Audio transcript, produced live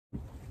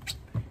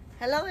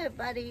Hello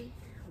everybody,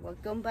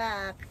 welcome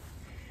back.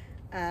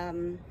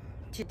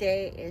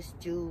 Today is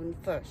June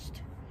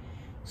 1st.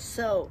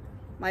 So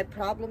my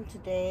problem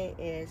today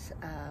is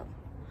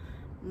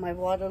my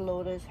water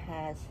lotus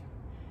has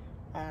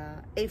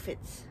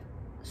aphids.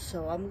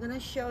 So I'm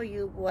gonna show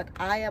you what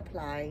I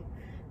apply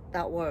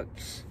that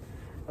works.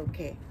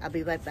 Okay, I'll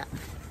be right back.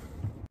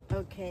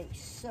 Okay,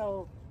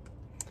 so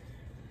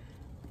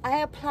I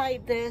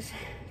applied this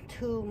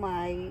to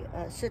my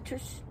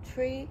citrus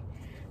tree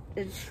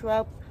and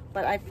shrub,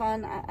 but I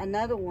found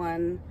another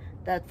one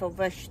that's for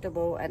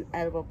vegetable and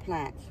edible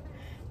plants.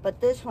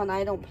 But this one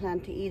I don't plan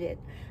to eat it,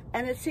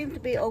 and it seemed to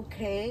be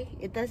okay.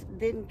 It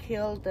didn't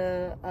kill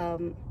the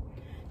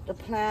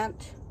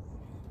plant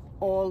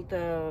or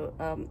the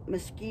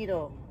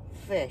mosquito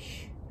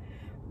fish.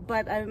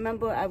 But I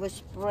remember I would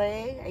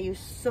spray. I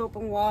used soap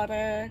and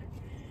water,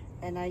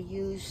 and I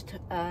used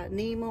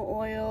neem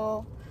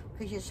oil,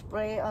 because you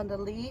spray on the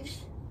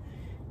leaves.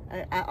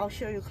 I'll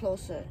show you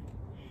closer.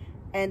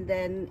 And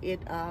then it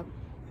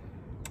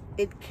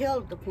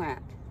killed the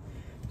plant.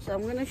 So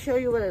I'm gonna show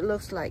you what it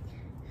looks like.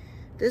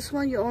 This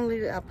one you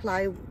only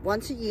apply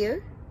once a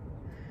year,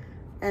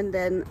 and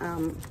then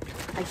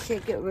I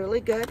shake it really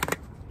good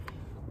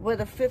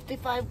with a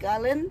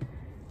 55-gallon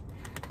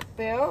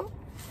barrel.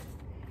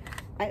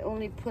 I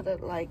only put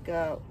it like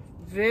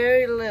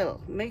very little.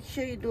 Make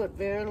sure you do it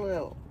very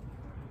little.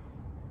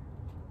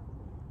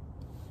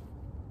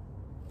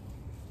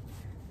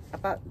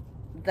 About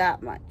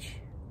that much.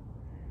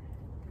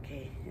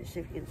 Okay, let's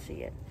see if you can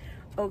see it.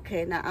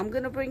 Okay, now I'm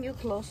gonna bring you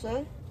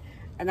closer,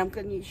 and I'm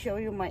gonna show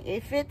you my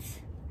aphids,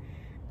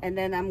 and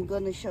then I'm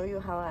gonna show you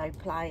how I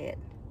apply it.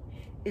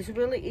 It's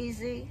really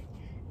easy.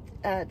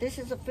 This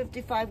is a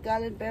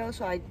 55-gallon barrel,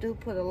 so I do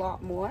put a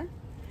lot more.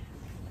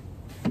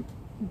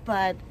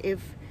 But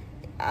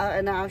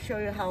and I'll show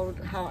you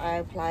how I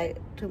apply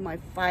it to my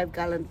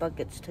 5-gallon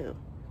buckets too.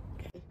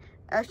 Okay.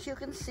 As you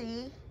can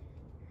see,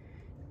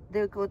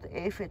 there go the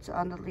aphids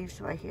on the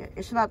leaves right here.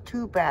 It's not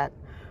too bad,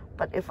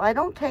 but if I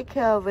don't take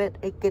care of it,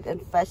 it gets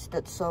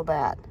infested so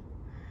bad.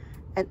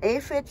 And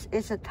aphids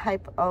is a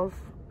type of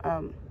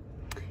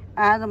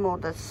animal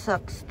that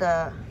sucks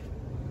the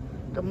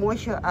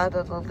moisture out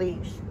of the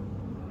leaves.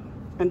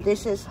 And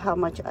this is how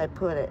much I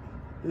put it,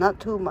 not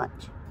too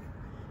much.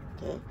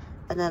 Okay,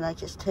 and then I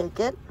just take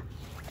it,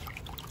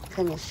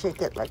 kind of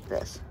shake it like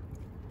this,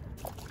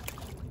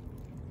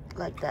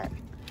 like that,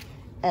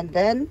 and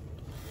then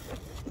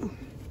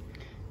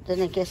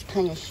I just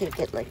kind of shake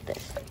it like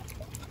this.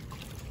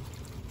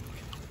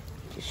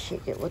 Just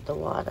shake it with the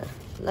water,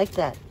 like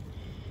that.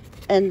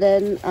 And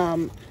then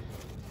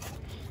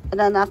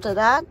after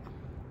that,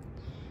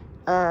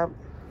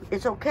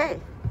 it's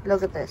okay.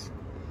 Look at this.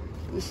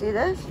 You see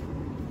this?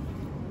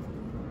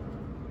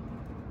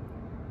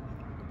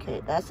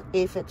 Okay, that's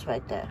aphids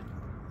right there.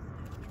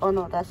 Oh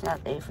no, that's not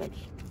aphids.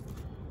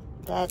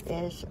 That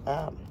is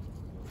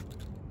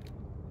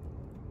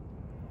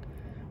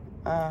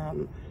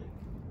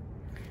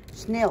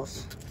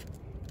snails.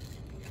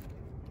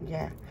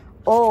 Yeah.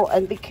 Oh,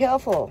 and be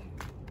careful.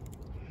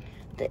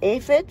 The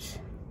aphids,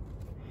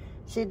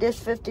 see this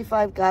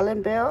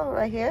 55-gallon barrel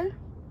right here?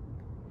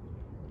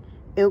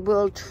 It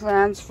will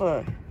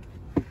transfer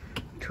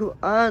to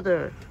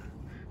other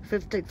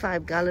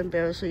 55-gallon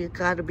barrels, so you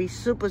gotta be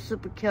super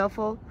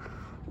careful.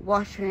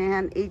 Wash your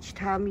hand each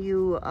time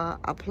you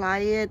apply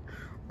it,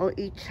 or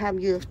each time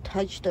you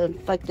touch the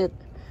infected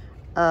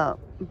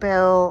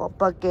barrel,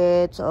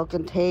 buckets, or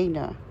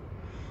container.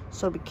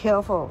 So be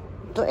careful.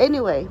 So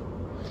anyway,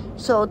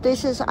 so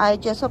this is, I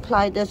just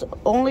applied this,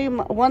 only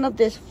one of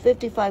this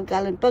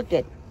 55-gallon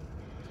bucket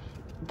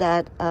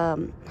that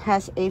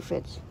has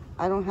aphids.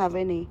 I don't have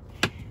any.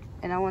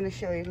 And I want to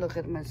show you, look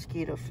at the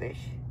mosquito fish.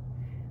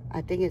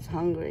 I think it's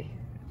hungry.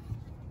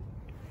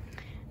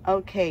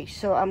 Okay,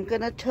 so I'm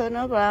gonna turn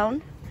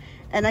around,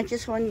 and I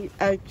just want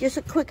just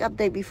a quick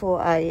update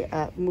before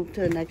I move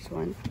to the next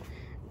one.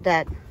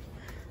 That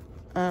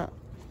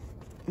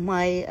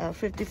my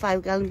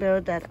 55-gallon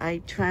barrel that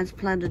I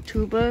transplanted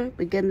tuber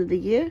beginning of the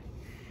year,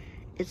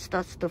 it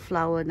starts to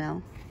flower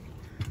now.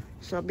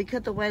 So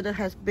because the weather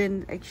has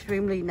been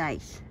extremely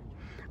nice.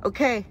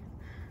 Okay,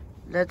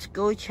 let's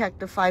go check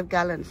the 5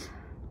 gallons.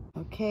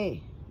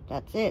 Okay,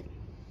 that's it.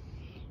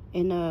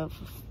 In a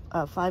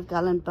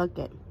 5-gallon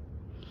bucket.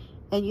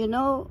 And you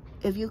know,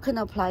 if you can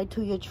apply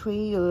to your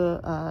tree, your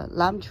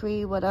lime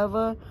tree,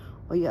 whatever,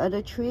 or your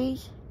other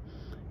trees,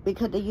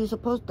 because you're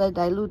supposed to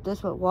dilute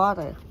this with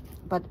water,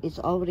 but it's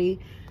already,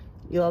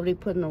 you already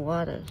put in the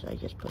water, so I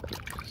just put it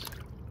like this.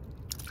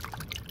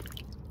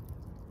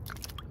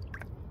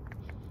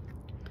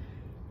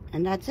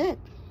 And that's it.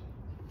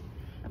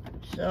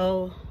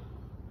 So,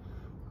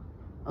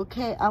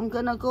 okay, I'm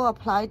gonna go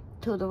apply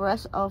to the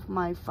rest of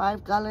my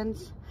 5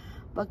 gallons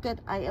bucket.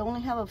 I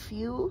only have a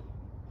few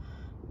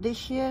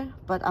this year,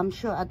 but I'm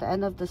sure at the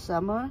end of the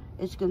summer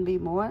it's gonna be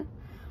more.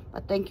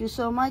 But thank you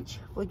so much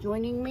for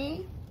joining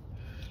me,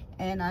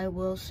 and I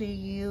will see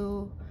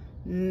you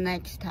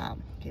next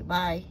time. Okay,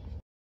 bye.